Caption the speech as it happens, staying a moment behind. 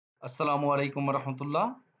আসসালামু আলাইকুম রহমতুল্লাহ।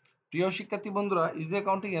 প্রিয় শিক্ষার্থী বন্ধুরা, ইজি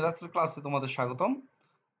অ্যাকাউন্টিং এর আজকের ক্লাসে তোমাদের স্বাগতম।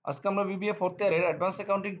 আজকে আমরা বিবিএ ফোর্থ ইয়ারের অ্যাডভান্স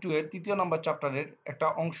অ্যাকাউন্টিং 2 এর তৃতীয় নাম্বার চ্যাপ্টারের একটা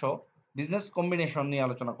অংশ বিজনেস কম্বিনেশন নিয়ে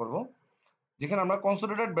আলোচনা করব, যেখানে আমরা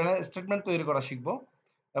কনসোলিডেটেড ব্যালেন্স স্টেটমেন্ট তৈরি করা শিখব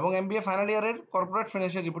এবং এমবিএ ফাইনাল ইয়ারের কর্পোরেট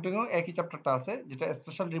ফাইন্যান্সিয়াল রিপোর্টিংও একই চ্যাপ্টারটা আছে, যেটা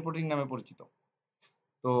স্পেশাল রিপোর্টিং নামে পরিচিত।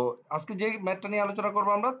 তো আজকে যে ম্যাথটা নিয়ে আলোচনা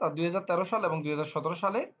করবো আমরা, তা 2013 সাল এবং 2017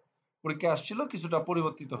 সালে পরীক্ষায় আসছিল, কিছুটা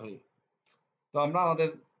পরিবর্তিত হয়ে। তো আমরা আমাদের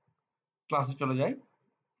ক্লাসে চলে যাই।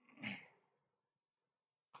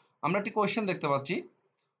 আমরা একটি কোয়েশ্চেন দেখতে পাচ্ছি,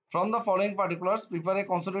 from the following particulars prepare a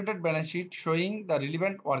consolidated balance sheet showing the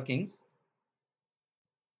relevant workings.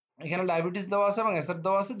 এখানে লাইবিলিটিস দেওয়া আছে এবং অ্যাসেট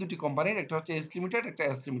দেওয়া আছে দুটি কোম্পানির, একটা হচ্ছে এস লিমিটেড, একটা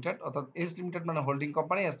এস লিমিটেড। অর্থাৎ এস লিমিটেড মানে হোল্ডিং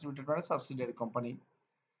কোম্পানি, এস লিমিটেড মানে সাবসিডিয়ারি কোম্পানি।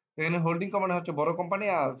 এখানে হোল্ডিং কোম্পানি হচ্ছে বড় কোম্পানি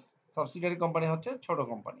আর সাবসিডিয়ারি কোম্পানি হচ্ছে ছোট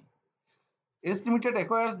company. S limited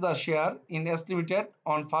acquires the share in S Limited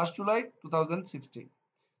on 1st July 2016.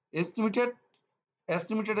 S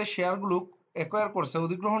লিমিটেডের শেয়ারগুলো অ্যাকোয়ার করছে,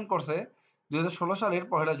 অধিগ্রহণ করছে 2016 সালের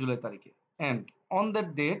 1 জুলাই তারিখে। অ্যান্ড অন দ্যাট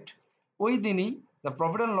ডেট, ওই দিনই the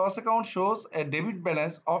profit and loss account shows A debit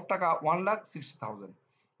balance of টাকা 1,60,000,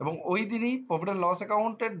 এবং ওই দিনই প্রফিট অ্যান্ড লস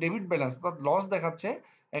অ্যাকাউন্টের ডেবিট ব্যালেন্স অর্থাৎ লস দেখাচ্ছে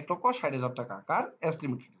 1,60,000 টাকা। কার? S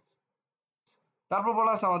limited. তারপর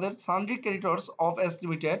বলা আছে আমাদের সানড্রি creditors of S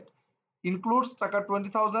limited includes টাকা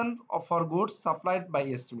 20,000 for goods supplied by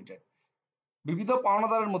S limited. বিবিধ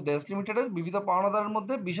পাওনাদারের মধ্যে এস লিমিটেডের বিবিধ পাওনাদারের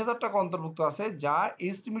মধ্যে 20,000 টাকা অন্তর্ভুক্ত আছে, যা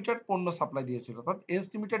এস লিমিটেড পণ্য সাপ্লাই দিয়েছিল, অর্থাৎ এস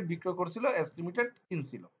লিমিটেড বিক্রয় করছিল, এস লিমিটেড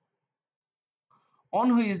কিনছিল। অন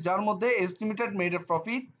হুইচ, যার মধ্যে S limited made a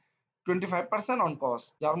profit 25% on cost,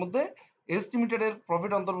 যার মধ্যে এস লিমিটেডের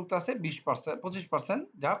প্রফিট অন্তর্ভুক্ত আছে 25%,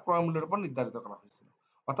 যা ক্রয় মূল্যের উপর নির্ধারিত করা হয়েছিল।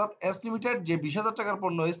 অর্থাৎ এস লিমিটেড যে 20,000 টাকার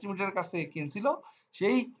পণ্য এস লিমিটেডের কাছ থেকে কিনছিল,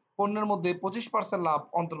 সেই পণ্যের মধ্যে 25% লাভ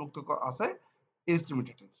অন্তর্ভুক্ত আছে এস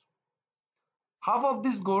লিমিটেডের। Half of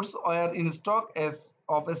these goods were in stock as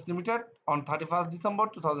of S Limited on 31st December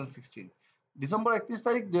 2016. December 31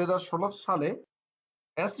 তারিখ 2016 সালে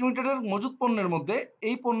এস লিমিটেডের মজুত পণ্যের মধ্যে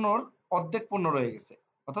এই পণ্যর অর্ধেক পণ্য রয়ে গেছে।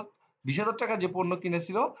 অর্থাৎ 20,000 টাকা যে পণ্য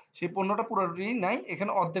কিনেছিল সেই পণ্যটা পুরোপুরি নাই,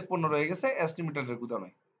 এখানে অর্ধেক পণ্য রয়ে গেছে এস লিমিটেডের গুদামে।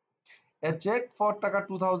 এ চেক ফর টাকা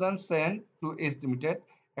 2,000 সেন্ট টু এস লিমিটেড,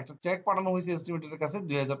 একটা চেক পাঠানো হয়েছে এস লিমিটেডের কাছে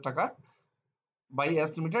 2,000 টাকা বাই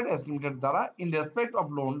এস লিমিটেড দ্বারা ইন রেসপেক্ট অফ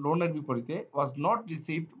লোনের বিপরীতে was not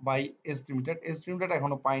received by S limited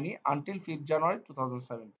এখনো পায়নি আনটিল 5 জানুয়ারি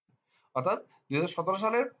 2007। অর্থাৎ 2017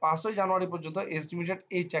 সালের 5 জানুয়ারি পর্যন্ত এস লিমিটেড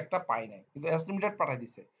এই চেকটা পায় নাই, কিন্তু এস লিমিটেড পাঠাই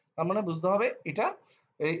দিছে। তার মানে বুঝতে হবে এটা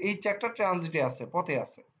এই চেকটা ট্রানজিটে আছে, পথে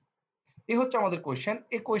আছে। এই হচ্ছে আমাদের কোয়েশ্চেন।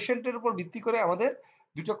 এই কোয়েশ্চেনটার উপর ভিত্তি করে আমাদের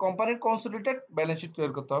দুটো কোম্পানির কনসোলিডেটেড ব্যালেন্স শিট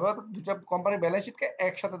তৈরি করতে হবে, অর্থাৎ দুটো কোম্পানির ব্যালেন্স শিটকে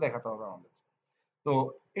একসাথে দেখাতে হবে আমাদের। তো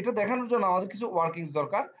এটা দেখানোর জন্য আমাদের কিছু ওয়ার্কিংস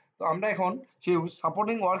দরকার। তো আমরা এখন সেই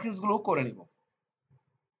সাপোর্টিং ওয়ার্কিংস গুলো করে নিব।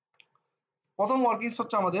 প্রথম ওয়ার্কিংস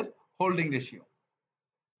হচ্ছে আমাদের হোল্ডিং রেশিও।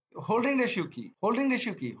 হোল্ডিং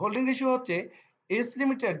রেশিও হচ্ছে এস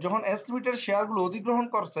লিমিটেড যখন এস লিমিটেড শেয়ারগুলো অধিগ্রহণ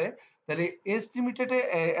করছে, তাহলে এস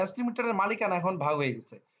লিমিটেডের মালিকানা এখন ভাগ হয়ে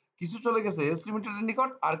গেছে। কিছু চলে গেছে এস লিমিটেডের নিকট,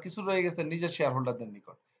 আর কিছু রয়ে গেছে নিজের শেয়ার হোল্ডারদের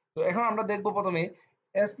নিকট। তো এখন আমরা দেখব প্রথমে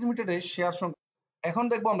এস লিমিটেডের শেয়ার সংখ্যা। এখন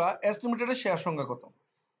দেখবো আমরা এস লিমিটেডের শেয়ার সংখ্যা কত।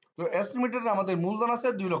 তো এস লিমিটেডের আমাদের মূলধন আছে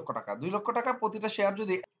 2 লক্ষ টাকা। 2 লক্ষ টাকা প্রতিটা শেয়ার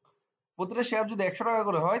যদি 100 টাকা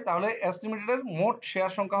করে হয়, তাহলে এস লিমিটেডের মোট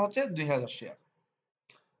শেয়ার সংখ্যা হচ্ছে 2,000 শেয়ার।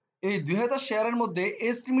 এই 2,000 শেয়ারের মধ্যে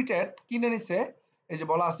এস লিমিটেড কিনে নিছে, এই যে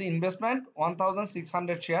বলা আছে investment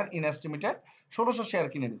 1,600 share in S limited, 1600 share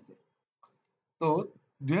কিনে নিছে। তো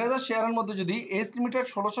 2,000 শেয়ারের মধ্যে যদি এস লিমিটেড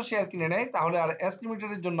 1600 শেয়ার কিনে নেয়, তাহলে আর এস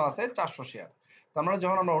লিমিটেডের জন্য আছে 400 শেয়ার। তার মানে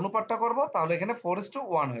যখন আমরা অনুপাতটা করব, তাহলে এখানে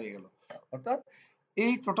 4:1 হয়ে গেল। অর্থাৎ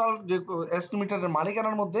এই টোটাল যে এস লিমিটেডের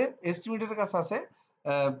মালিকানার মধ্যে এস লিমিটেডের কাছে আছে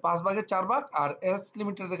 5/4 ভাগ, আর এস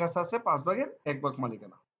লিমিটেডের কাছে আছে 5/1 ভাগ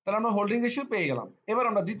মালিকানা। তাহলে আমরা হোল্ডিং রেশিও পেয়ে গেলাম। এবার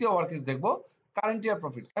আমরা দ্বিতীয় ওয়ার্কিংস দেখব, current year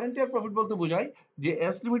profit. Current year profit বলতে বোঝায় যে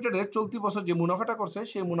এস লিমিটেডের চলতি বছর যে মুনাফাটা করছে,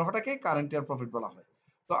 সেই মুনাফাটাকে কারেন্ট ইয়ার প্রফিট বলা হয়।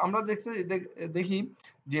 তো আমরা দেখি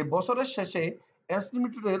যে বছরের শেষে এস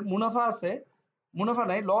লিমিটেডের মুনাফা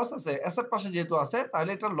নাই, লস আছে, অ্যাসেট পাশে যেহেতু আছে,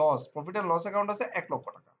 তাহলে এটা loss, profit and loss account আছে 1 লক্ষ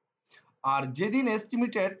টাকা। আর যেদিন এস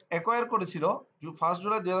লিমিটেড অ্যাকোয়ার করেছিল 1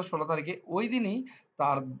 জুলাই 2016 তারিখে, ওই দিনই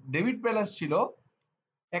তার ডেবিট ব্যালেন্স ছিল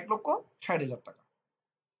 1,60,000 টাকা।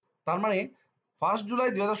 তার মানে 1 জুলাই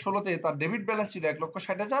 2016-তে তার ডেবিট ব্যালেন্স ছিল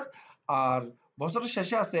 1,60,000, আর বছরের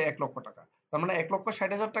শেষে আছে 1 লক্ষ টাকা। তার মানে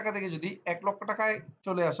 1,60,000 টাকা থেকে যদি 1 লক্ষ টাকায়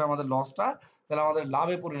চলে আসে আমাদের লসটা, তাহলে আমাদের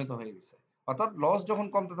লাভে পরিণত হয়ে গেছে। অর্থাৎ লস যখন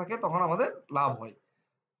কমতে থাকে তখন আমাদের লাভ হয়।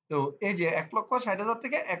 তো এই যে 1,60,000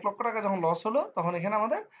 থেকে 1 লক্ষ টাকা যখন লস হলো, তখন এখানে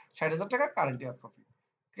আমাদের 60,000 টাকা কারেন্ট ইয়ার প্রফিট।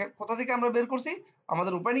 কোথা থেকে আমরা বের করছি?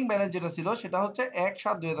 আমাদের ওপেনিং ব্যালেন্স যেটা ছিল সেটা হচ্ছে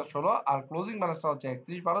 ১/৭/২০১৬ আর ক্লোজিং ব্যালেন্সটা হচ্ছে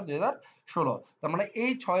 ৩১/১২/২০১৬। তার মানে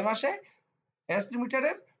এই ৬ মাসে এস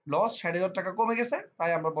লিমিটেডের লস ৬০,০০০ টাকা কমে গেছে,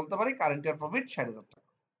 তাই আমরা বলতে পারি কারেন্ট ইয়ার প্রফিট ৬০,০০০ টাকা।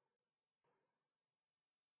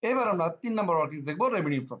 এবার আমরা ৩ নম্বর ওয়ার্কিংস দেখব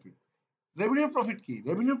রেভিনিউ প্রফিট। রেভিনিউ প্রফিট কি?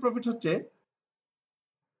 রেভিনিউ প্রফিট হচ্ছে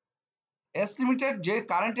এস লিমিটেড যে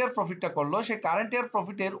কারেন্ট ইয়ার প্রফিটটা করলো সেই কারেন্ট ইয়ার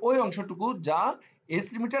প্রফিটের ওই অংশটুকু যা এস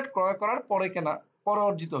লিমিটেড ক্রয় করার পরে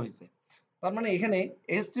অর্জিত হয়েছে। তার মানে এখানে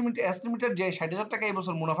এস লিমিটেড যে ৬০,০০০ টাকা এই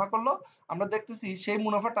বছর মুনাফা করলো, আমরা দেখতেছি সেই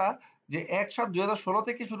মুনাফাটা যে ১/৭/২০১৬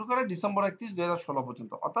 থেকে শুরু করে ডিসেম্বর ৩১/২০১৬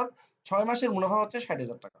 পর্যন্ত, অর্থাৎ ৬ মাসের মুনাফা হচ্ছে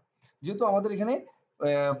 ৬০,০০০ টাকা। যেহেতু আমাদের এখানে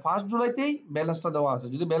 1 জুলাইতেই ব্যালেন্সটা দেওয়া আছে,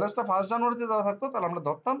 যদি ব্যালেন্সটা 1 জানুয়ারিতে দেওয়া থাকতো তাহলে আমরা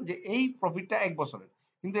ধরতাম যে এই প্রফিটটা ১ বছরের,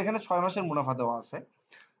 কিন্তু এখানে ৬ মাসের মুনাফা দেওয়া আছে।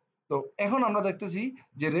 তো এখন আমরা দেখতেছি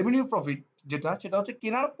যে রেভিনিউ প্রফিট যেটা সেটা হচ্ছে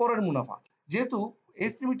কেনার পরের মুনাফা। যেহেতু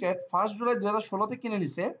এস লিমিটেড 1 জুলাই ২০১৬ তে কিনে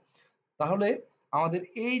নিছে, তাহলে আমাদের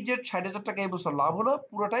এই যে ৬০,০০০ টাকা এই বছর লাভ হলো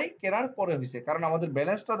পুরোটাই কেনার পরে হয়েছে, কারণ আমাদের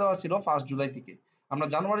ব্যালেন্সটা দেওয়া ছিল 1 জুলাই থেকে। আমরা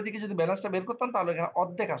জানুয়ারি থেকে যদি ব্যালেন্সটা বের করতাম তাহলে এখানে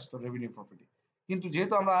অর্ধেক আসতো রেভিনিউ প্রফিটে, কিন্তু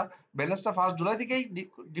যেহেতু আমরা ব্যালেন্সটা 1 জুলাই থেকেই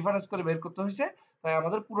ডিফারেন্স করে বের করতে হয়েছে, তাই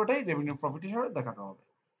আমাদের পুরোটাই রেভিনিউ প্রফিট হিসেবে দেখাতে হবে।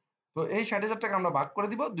 তো এই ৬০,০০০ টাকা আমরা ভাগ করে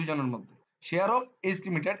দিব দুইজনের মধ্যে। শেয়ার অফ এস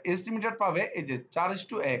লিমিটেড পাবে এই যে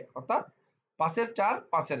 4:1, অর্থাৎ 5-এর 4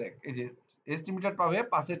 5-এর 1। এই যে এস লিমিটেড পাবে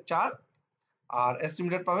 5-এর 4 আর এস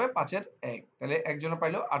লিমিটেড পাবে 5-এর 1। তাহলে একজনে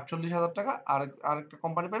পাইলো 48,০০০ টাকা, আর আরেকটা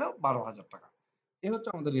কোম্পানি পাইলো 12,০০০ টাকা। এই হচ্ছে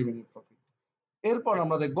আমাদের রেভিনিউ প্রফিট। এরপর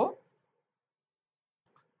আমরা দেখব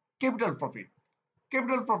ক্যাপিটাল প্রফিট।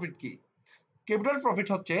 ক্যাপিটাল প্রফিট কি? ক্যাপিটাল প্রফিট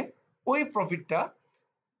হচ্ছে ওই প্রফিটটা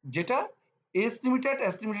যেটা এস লিমিটেড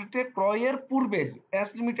ক্রয়ের পূর্বের এস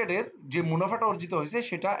লিমিটেডের যে মুনাফাটা অর্জিত হয়েছে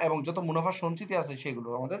সেটা এবং যত মুনাফা সঞ্চিতি আছে সেগুলো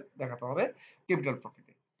আমাদের দেখাতে হবে ক্যাপিটাল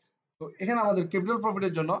প্রফিটে। তো এখানে আমাদের ক্যাপিটাল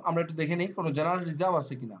প্রফিটের জন্য আমরা একটু দেখে নিই কোনো জেনারেল রিজার্ভ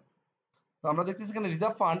আছে কিনা। তো আমরা দেখতেছি এখানে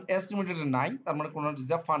রিজার্ভ ফান্ড এস লিমিটেডের নাই, তার মানে কোনো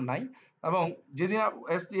রিজার্ভ ফান্ড নাই। এবং যেদিন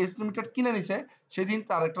এস লিমিটেড কিনে নিছে সেদিন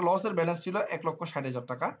তার একটা লসের ব্যালেন্স ছিল ১,৬০,০০০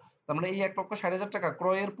 টাকা। তার মানে এই ১,৬০,০০০ টাকা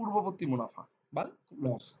ক্রয়ের পূর্ববর্তী মুনাফা বা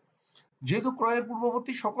লস। যেহেতু ক্রয়ের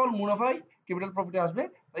পূর্ববর্তী সকল মুনাফাই ক্যাপিটাল প্রফিটে আসবে,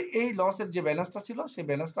 তাই এই লসের যে ব্যালেন্সটা ছিল সেই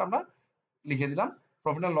ব্যালেন্সটা আমরা লিখে দিলাম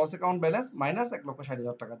profit and loss account balance minus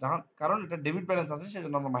 ১,৬০,০০০ টাকা। কারণ এটা ডেবিট ব্যালেন্স আছে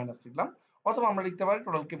সেজন্য আমরা মাইনাস লিখলাম, অথবা আমরা লিখতে পারি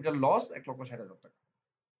টোটাল ক্যাপিটাল লস ১,৬০,০০০ টাকা।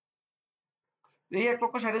 এই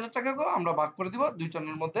 ১,৬০,০০০ টাকাকেও আমরা ভাগ করে দিব দুই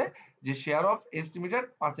জনের মধ্যে, যে শেয়ার অফ এস লিমিটেড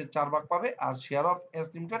 5-এর 4 ভাগ পাবে আর শেয়ার অফ এস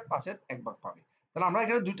লিমিটেড 5-এর 1 ভাগ পাবে। তাহলে আমরা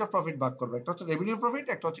এখানে দুইটা প্রফিট ভাগ করবো, একটা হচ্ছে রেভিনিউ প্রফিট,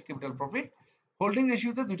 একটা হচ্ছে ক্যাপিটাল প্রফিট। হোল্ডিং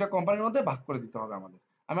রেশিওতে দুইটা কোম্পানির মধ্যে ভাগ করে দিতে হবে আমাদের।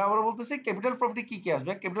 আমি আবারও বলতেছি ক্যাপিটাল প্রফিটে কি কি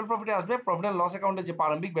আসবে। ক্যাপিটাল প্রফিটে আসবে প্রফিট অ্যান্ড লস অ্যাকাউন্টে যে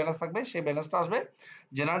প্রারম্ভিক ব্যালেন্স থাকবে সেই ব্যালেন্সটা আসবে,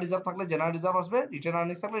 জেনারেল রিজার্ভ থাকলে জেনারেল রিজার্ভ আসবে, রিটার্ন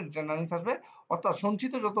আর্নিংস থাকলে রিটার্ন আর্নিংস আসবে, অর্থাৎ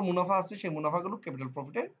সঞ্চিত যত মুনাফা আছে সেই মুনাফাগুলো ক্যাপিটাল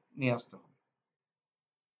প্রফিটে নিয়ে আসতে হবে।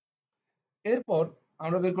 এরপর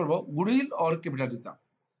আমরা বের করব goodwill or capital reserve.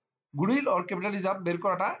 Goodwill or capital reserve বের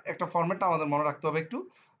করাটা একটা ফরম্যাটটা আমাদের মনে রাখতে হবে একটু।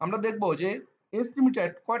 আমরা দেখব যে এস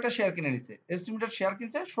লিমিটেড কয়টা শেয়ার কিনে নিছে। এস লিমিটেড শেয়ার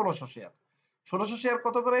কিনছে ১৬০০ শেয়ার। ১৬০০ শেয়ার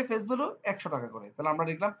কত করে ফেস ভ্যালু? ১০০ টাকা করে। তাহলে আমরা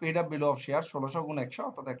লিখলাম paid up value of share ১৬০০ গুণ ১০০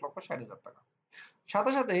 অর্থাৎ ১,৬০,০০০ টাকা।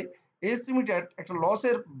 সাথে সাথে এস লিমিটেড একটা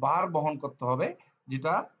লসের ভার বহন করতে হবে,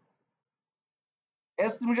 যেটা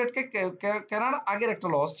এস লিমিটেডকে কেনার আগের একটা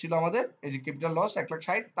লস ছিল আমাদের, এই যে ক্যাপিটাল লস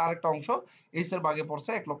 ১,৬০,০০০, তার একটা অংশ এইচ এর ভাগে পড়ছে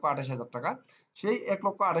 ১,২৮,০০০ টাকা। সেই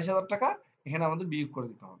 ১,২৮,০০০ টাকা এখানে আমাদের বিয়োগ করে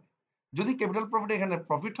দিতে হবে। যদি ক্যাপিটাল প্রফিট এখানে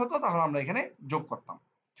প্রফিট হতো তাহলে আমরা এখানে যোগ করতাম।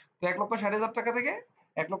 তো ১,৬০,০০০ টাকা থেকে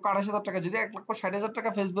 ১,২৮,০০০ টাকা, যদি ১,৬০,০০০ টাকা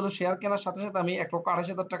ফেস ভ্যালু শেয়ার কেনার সাথে সাথে আমি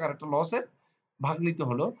 ১,২৮,০০০ টাকার একটা লসের ভাগ নিতে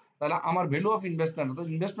হলো, তাহলে আমার ভ্যালু অফ ইনভেস্টমেন্ট অর্থাৎ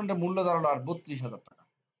ইনভেস্টমেন্টের মূল্য দাঁড়ালো আর ৩২,০০০ টাকা।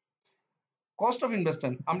 কস্ট অফ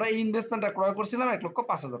ইনভেস্টমেন্ট, আমরা এই ইনভেস্টমেন্টটা ক্রয় করছিলাম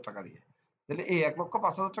 ১,৫০,০০০ টাকা দিয়ে। তাহলে এই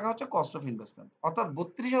 ১,৫০,০০০ টাকা হচ্ছে কস্ট অফ ইনভেস্টমেন্ট, অর্থাৎ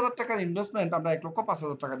 ৩২,০০০ টাকার ইনভেস্টমেন্ট আমরা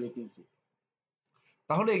 ১,৫০,০০০ টাকা দিয়ে কিনছি।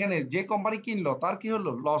 তাহলে এখানে যে কোম্পানি কিনলো তার কি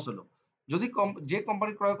হলো? লস হলো। যদি যে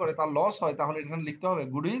কোম্পানি ক্রয় করে তার লস হয় তাহলে এখানে লিখতে হবে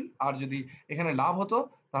গুডউইল, আর যদি এখানে লাভ হতো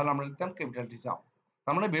তাহলে আমরা লিখতাম ক্যাপিটাল রিজার্ভ।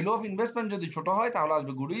 তার মানে ভ্যালু অফ ইনভেস্টমেন্ট যদি ছোট হয় তাহলে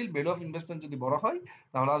আসবে গুডউইল, ভ্যালু অফ ইনভেস্টমেন্ট যদি বড় হয়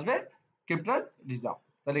তাহলে আসবে ক্যাপিটাল রিজার্ভ।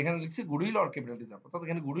 তাহলে এখানে লিখছি গুডউইল অর ক্যাপিটাল রিজার্ভ, অর্থাৎ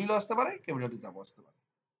এখানে গুডউইলও আসতে পারে ক্যাপিটাল রিজার্ভও আসতে পারে।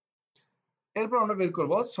 এরপর আমরা বের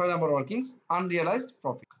করব ৬ নম্বর workings unrealised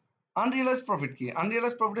profit. Unrealised profit কি?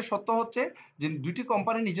 আনরিয়ালাইজড প্রফিটের সত্য হচ্ছে যে দুইটি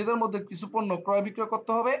কোম্পানি নিজেদের মধ্যে কিছু পণ্য ক্রয় বিক্রয়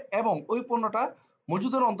করতে হবে এবং ওই পণ্যটা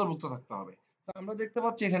মজুদের অন্তর্ভুক্ত থাকতে হবে। তো আমরা দেখতে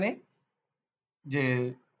পাচ্ছি এখানে যে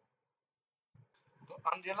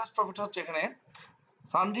আনরিয়ালাইজড প্রফিট হচ্ছে এখানে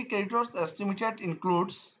সানডি ক্রেডিটর্স এস্টিমেটেড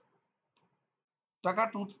ইনক্লুডস টাকা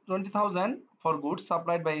 20,000 for goods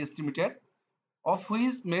supplied by estimated of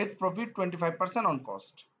which made profit 25% on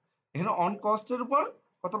cost. এখানে অন কস্টের উপর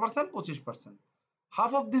কত percent? 25%।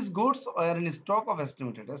 Half of this goods war in stock of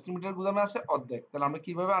estimated, estimated গুদামে আছে অর্ধেক। তাহলে আমরা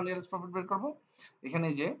কিভাবে আনরিয়ালাইজড প্রফিট বের করব? এখানে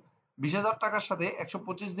যে 20,000 টাকার সাথে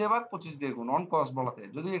 125 দিয়ে ভাগ 25 দিয়ে গুণ, অন কস্ট বলাতে,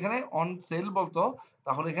 যদি এখানে অন সেল বলতো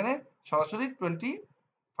তাহলে এখানে সরাসরি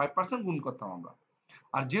 25% গুণ করতাম আমরা।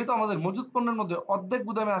 আর যেহেতু আমাদের মজুদ পণ্যের মধ্যে অর্ধেক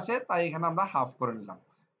গুদামে আছে, তাই এখানে আমরা হাফ করে নিলাম।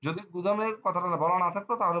 যদি গুদামের কথাটা বলা না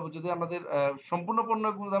থাকতো, তাহলে যদি আমাদের সম্পূর্ণ পণ্য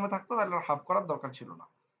গুদামে থাকতো, তাহলে হাফ করার দরকার ছিল না।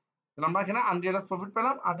 তাহলে আমরা এখানে আনরিয়ালাইজড প্রফিট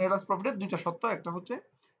পেলাম। আনরিয়ালাইজড প্রফিটের দুইটা শর্ত, একটা হচ্ছে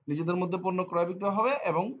নিজেদের মধ্যে পণ্য ক্রয় বিক্রয় হবে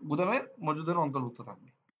এবং গুদামে মজুদের অন্তর্ভুক্ত থাকবে।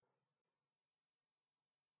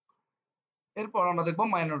 এরপর আমরা দেখব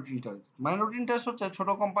মাইনরিটি ইন্টারেস্ট। মাইনরিটি ইন্টারেস্ট হচ্ছে ছোট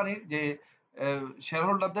কোম্পানির যে শেয়ার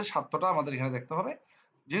হোল্ডারদের স্বার্থটা আমাদের এখানে দেখতে হবে।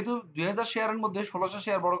 যেহেতু 2000 শেয়ারের মধ্যে 1600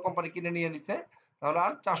 শেয়ার বড় কোম্পানি কিনে নিয়ে নিছে, তাহলে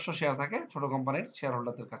আর 400 শেয়ার থাকে ছোট কোম্পানির শেয়ার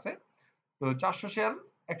হোল্ডারদের কাছে। তো 400 শেয়ার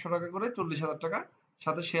 100 টাকা করে 40,000 টাকা,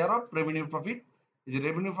 সাথে শেয়ার অফ রেভিনিউ প্রফিট। এই যে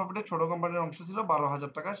রেভিনিউ প্রফিটে ছোট কোম্পানির অংশ ছিল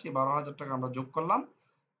 12,000 টাকা, সেই 12,000 টাকা আমরা যোগ করলাম।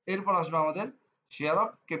 এরপর আসবে আমাদের শেয়ার অফ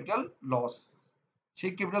ক্যাপিটাল লস।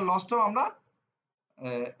 সেই ক্যাপিটাল লসটাও আমরা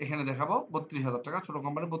এখানে দেখাবো 32,000 টাকা। ছোট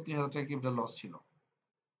কোম্পানির 32,000 টাকা ক্যাপিটাল লস ছিল,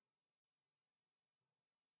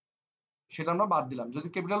 সেটা আমরা বাদ দিলাম। যদি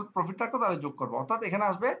ক্যাপিটাল প্রফিট থাকতো তাহলে যোগ করবো। অর্থাৎ এখানে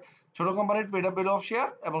আসবে ছোট কোম্পানির paid up value of share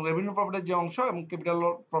এবং রেভিনিউ প্রফিটের যে অংশ এবং ক্যাপিটাল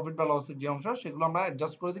প্রফিট বা লসের যে অংশ, সেগুলো আমরা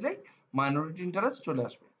অ্যাডজাস্ট করে দিলেই মাইনরিটি ইন্টারেস্ট চলে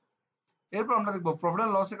আসবে। এরপর আমরা দেখবো profit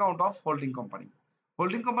and loss account of holding company.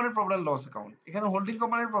 Holding কোম্পানির প্রফিট অ্যান্ড লস অ্যাকাউন্ট। এখানে হোল্ডিং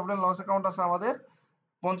কোম্পানির প্রফিট অ্যান্ড লস অ্যাকাউন্ট আছে আমাদের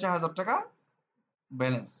 50,000 টাকা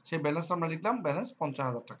ব্যালেন্স। সেই ব্যালেন্সটা আমরা লিখলাম, ব্যালেন্স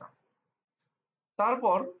 50,000 টাকা।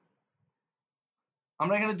 তারপর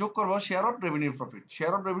আমরা এখানে যোগ করবো share of revenue profit.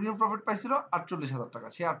 Share of revenue profit পাইছিল 48,000 টাকা,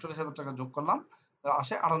 সেই 48,000 টাকা যোগ করলাম,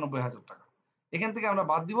 আসে 98,000 টাকা। এখান থেকে আমরা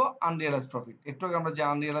বাদ দিব আনরিয়ালাইজ প্রফিট। একটু আগে আমরা যে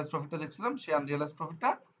আনরিয়ালাইজ প্রফিটটা দেখছিলাম, সেই আনরিয়ালাইজ প্রফিটটা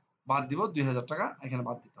বাদ দিব, 2,000 টাকা এখানে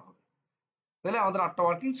বাদ দিতে হবে। তাহলে আমাদের 8টা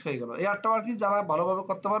ওয়ার্কিংস হয়ে গেল। এই 8টা ওয়ার্কিংস যারা ভালোভাবে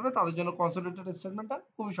করতে পারবে তাদের জন্য কনসলিডেটেড স্টেটমেন্টটা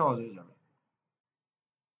খুবই সহজ হয়ে যাবে।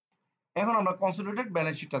 এখন আমরা কনসলিডেটেড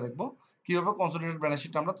ব্যালেন্স শিটটা দেখব, কিভাবে কনসলিডেটেড ব্যালেন্স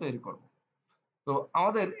শিটটা আমরা তৈরি করব। তো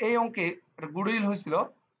আমাদের এই অঙ্কে একটা গুডউইল হয়েছিল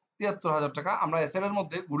 73,000 টাকা। আমরা অ্যাসেট এর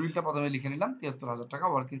মধ্যে গুডউইলটা প্রথমে লিখে নিলাম 73,000 টাকা,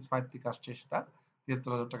 ওয়ার্কিংস 5 থেকে আসছে সেটা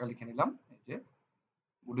 73,000 টাকা লিখে নিলাম। এই যে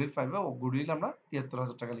গুডউইল 5 ও গুডউইল আমরা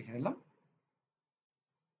 73,000 টাকা লিখে নিলাম।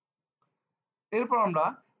 এরপর আমরা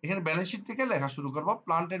এখানে ব্যালেন্স শিট থেকে লেখা শুরু করব।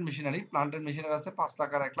 Plant and machinery, plant and machinery আছে 5 লাখ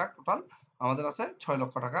আর 1 লাখ, টোটাল আমাদের আছে 6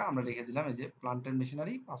 লক্ষ টাকা। আমরা লিখে দিলাম এই যে plant and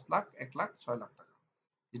machinery 5 lakh, 1 lakh, 6 lakh টাকা,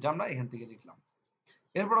 যেটা আমরা এখান থেকে লিখলাম।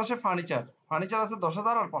 এরপর আসে ফার্নিচার। ফার্নিচার আছে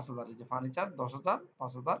 10,000 আর 5,000। এই যে ফার্নিচার 10,000,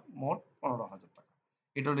 5,000, মোট 15,000 টাকা।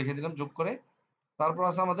 এটাও লিখে দিলাম যোগ করে। তারপর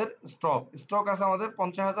আছে আমাদের স্টক। স্টক আছে আমাদের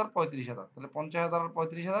 50,000, 35,000। তাহলে 50,000 আর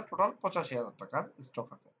 35,000 টোটাল 85,000 টাকার স্টক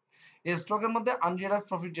আছে। এই স্টকের মধ্যে আনরিয়ালাইজড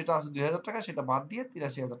প্রফিট যেটা আছে 2,000 টাকা, সেটা বাদ দিয়ে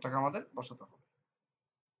 83,000 টাকা আমাদের বসাতে হবে।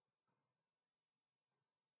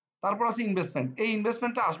 তারপর আছে ইনভেস্টমেন্ট। এই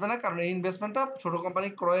ইনভেস্টমেন্টটা আসবে না, কারণ এই ইনভেস্টমেন্টটা ছোট কোম্পানি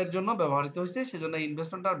ক্রয়ের জন্য ব্যবহৃত হয়েছে, সেজন্য এই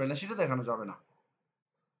ইনভেস্টমেন্টটা আর ব্যালেন্স শিটে দেখানো যাবে না।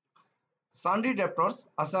 সানডি ডেপ্টরস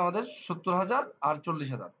আছে আমাদের 70,000 আর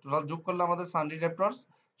 40,000, টোটাল যোগ করলে আমাদের সানডি ডেপ্টরস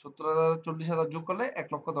 70,000 আর 40,000 যোগ করলে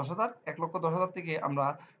 1,10,000। 1,10,000 থেকে আমরা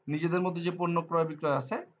নিজেদের মধ্যে যে পণ্য ক্রয় বিক্রয়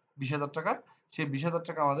আছে 20,000 টাকার, সেই 20,000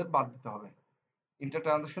 টাকা আমাদের বাদ দিতে হবে। ইন্টার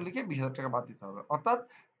ট্রানজাকশন লিখে 20,000 টাকা বাদ দিতে হবে। অর্থাৎ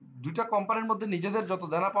দুইটা কোম্পানির মধ্যে নিজেদের যত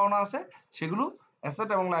দেনা পাওনা আছে সেগুলো অ্যাসেট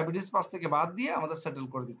এবং লাইবিলিটিস পাশ থেকে বাদ দিয়ে আমাদের সেটেল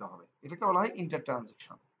করে দিতে হবে। এটাকে বলা হয় ইন্টার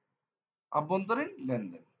ট্রানজাকশন, আভ্যন্তরীণ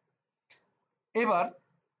লেনদেন। এবার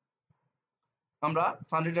আমরা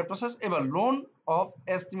সানডি ডেপ্টরস, এবার লোন অফ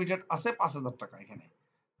এস্টিমেটেড আছে 5,000 টাকা এখানে।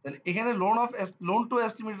 তাহলে এখানে লোন টু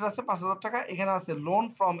এস্টিমেটেড আছে 5,000 টাকা, এখানে আছে লোন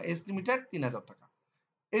ফ্রম এস্টিমেটেড 3,000 টাকা।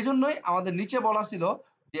 এই জন্যই আমাদের নিচে বলা ছিল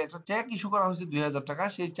যে একটা চেক ইস্যু করা হয়েছে 2,000 টাকা,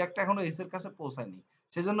 সেই চেকটা এখনো এস এর কাছে পৌঁছায়নি।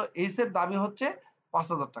 সেজন্য এস এর দাবি হচ্ছে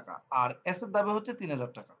 5,000 টাকা আর এস এর দাবি হচ্ছে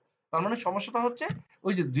 3,000 টাকা। তার মানে সমস্যাটা হচ্ছে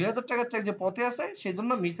ওই যে 2,000 টাকার চেক যে পথে আছে, সেই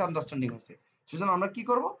জন্য মিস আন্ডারস্ট্যান্ডিং হয়েছে। সেজন্য আমরা কি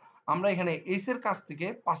করব, আমরা এখানে এস এর কাছ থেকে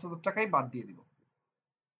 5,000 টাকাই বাদ দিয়ে দিব।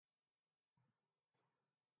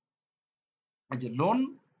 এই যে লোন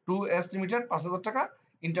টু এস লিমিটেড 5,000 টাকা,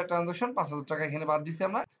 ইন্টার ট্রানজাকশন 5,000 টাকা এখানে বাদ দিছি,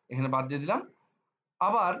 আমরা এখানে বাদ দিয়ে দিলাম।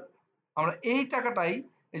 আবার আমরা এই টাকাটাই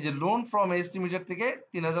এই যে লোন ফ্রম এস লিমিটেড থেকে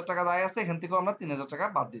 3,000 টাকা দায় আছে, এখান থেকেও আমরা 3,000 টাকা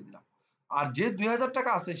বাদ দিয়ে দিলাম। আর যে 2,000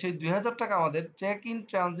 টাকা আছে সেই 2,000 টাকা আমাদের চেক ইন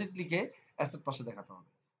ট্রানজিট লিখে অ্যাসেট পাশে দেখাতে হবে।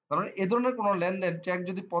 তার মানে এ ধরনের কোনো লেনদেন চেক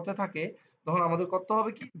যদি পথে থাকে, তখন আমাদের করতে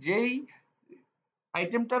হবে কি, যেই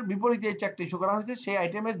আইটেমটার বিপরীতে এই চেকটা ইস্যু করা হয়েছে সেই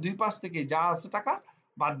আইটেমের দুই পাশ থেকে যা আছে টাকা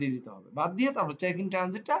বাদ দিয়ে দিতে হবে। বাদ দিয়ে তারপর চেক ইন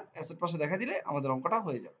ট্রানজিটটা অ্যাসেট পাশে দেখা দিলে আমাদের অঙ্কটা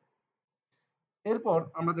হয়ে যাবে। এরপর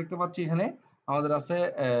আমরা দেখতে পাচ্ছি এখানে আমাদের আছে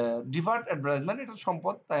ডিফার্ড অ্যাডভার্টাইজমেন্ট, এটা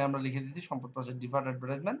সম্পদ, তাই আমরা লিখে দিচ্ছি সম্পদ পাশে ডিফার্ড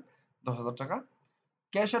অ্যাডভার্টাইজমেন্ট 10,000 টাকা।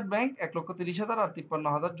 ক্যাশ এট ব্যাংক 1,30,000 আর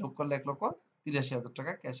 53,000 যোগ করলে 1,83,000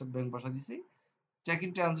 টাকা ক্যাশ এট ব্যাংক বসা দিছি। চেক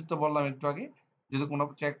ইন ট্রানজিট তো বললাম একটু আগে, যদি কোনো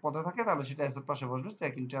চেক পথে থাকে তাহলে সেটা অ্যাসেট পাশে বসবে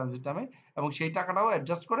চেক ইন ট্রানজিট নামে, এবং সেই টাকাটাও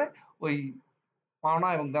অ্যাডজাস্ট করে ওই পাওনা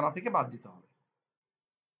এবং দেনা থেকে বাদ দিতে হবে।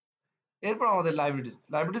 এরপর আমাদের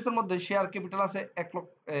লাইবিলিটিস এর মধ্যে শেয়ার ক্যাপিটাল আছে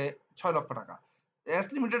 6 লক্ষ টাকা। এস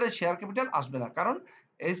লিমিটেডের শেয়ার ক্যাপিটাল আসবে না, কারণ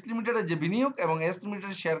এস লিমিটেডের যে বিনিয়োগ এবং এস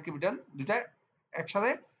লিমিটেডের শেয়ার ক্যাপিটাল দুইটা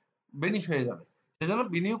একসাথে বেনিশ হয়ে যাবে, সেজন্য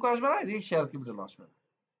বিনিয়োগ আসবে না, এদিকে শেয়ার ক্যাপিটাল আসবে না।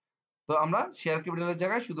 তো আমরা শেয়ার ক্যাপিটালের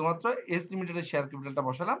জায়গায় শুধুমাত্র এস লিমিটেডের শেয়ার ক্যাপিটালটা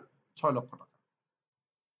বসালাম 6 লক্ষ টাকা।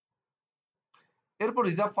 এরপর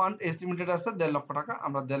রিজার্ভ ফান্ড এস লিমিটেড আছে 1.5 লক্ষ টাকা,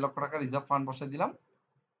 আমরা 1.5 লক্ষ টাকা রিজার্ভ ফান্ড বসাই দিলাম।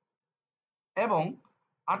 এবং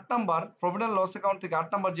 8 number profit and loss account থেকে 8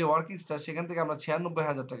 নাম্বার যে ওয়ার্কিংসটা, সেখান থেকে আমরা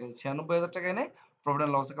 96,000 টাকা 96,000 টাকা এনে প্রফিট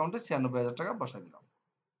অ্যান্ড লস অ্যাকাউন্টে 96,000 টাকা বসাই দিলাম।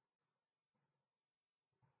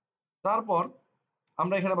 তারপর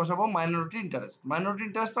আমরা এখানে বসাবো মাইনরিটি ইন্টারেস্ট। মাইনরিটি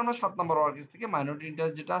ইন্টারেস্ট আমরা 7 নাম্বার ওয়ার্কিংস থেকে মাইনরিটি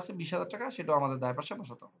ইন্টারেস্ট যেটা আছে 20,000 টাকা, সেটাও আমাদের দায় পাশে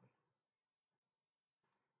বসাতে হবে।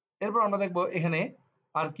 এরপর আমরা দেখবো এখানে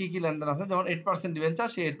আর কি কি লেনদেন আছে, যেমন 8% ডিবেঞ্চার,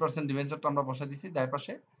 সেই 8% ডিবেঞ্চারটা আমরা বসাই দিছি দায়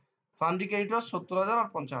পাশে। সানডি ক্রেডিটর্স 70,000 আর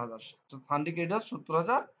 50,000। সানডি ক্রেডিটর্স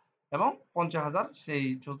 70,000 এবং 50,000, সেই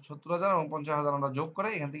 70,000 এবং 50,000 আমরা যোগ করে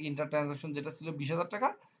এখান থেকে ইন্টার ট্রানজাকশন যেটা ছিল 20,000 টাকা,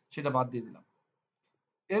 সেটা বাদ দিয়ে দিলাম।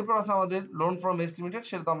 এরপর আছে আমাদের লোন ফ্রম এস লিমিটেড,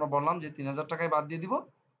 সেটা তো আমরা বললাম যে 3,000 টাকায় বাদ দিয়ে দিব।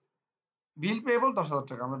 বিল পেয়েবল 10,000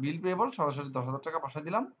 টাকা, আমরা বিল পেয়েবল সরাসরি 10,000 টাকা বসাই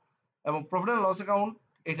দিলাম। এবং প্রফিট অ্যান্ড লস অ্যাকাউন্ট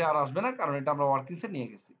এটা আর আসবে না, কারণ এটা আমরা ওয়ার্কিংসে নিয়ে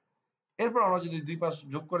গেছি। এরপর আমরা যদি দুই পাশ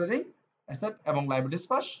যোগ করে দেই, অ্যাসেট এবং লাইবিলিটিস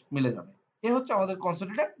পাশ মিলে যাবে। এ হচ্ছে আমাদের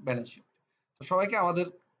কনসলিডেটেড ব্যালেন্স শিট। তো সবাইকে আমাদের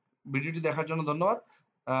ভিডিওটি দেখার জন্য ধন্যবাদ।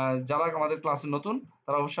 যারা আমাদের ক্লাসে নতুন,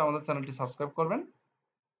 তারা অবশ্যই আমাদের চ্যানেলটি সাবস্ক্রাইব করবেন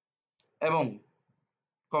এবং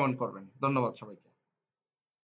কমেন্ট করবেন। ধন্যবাদ সবাইকে।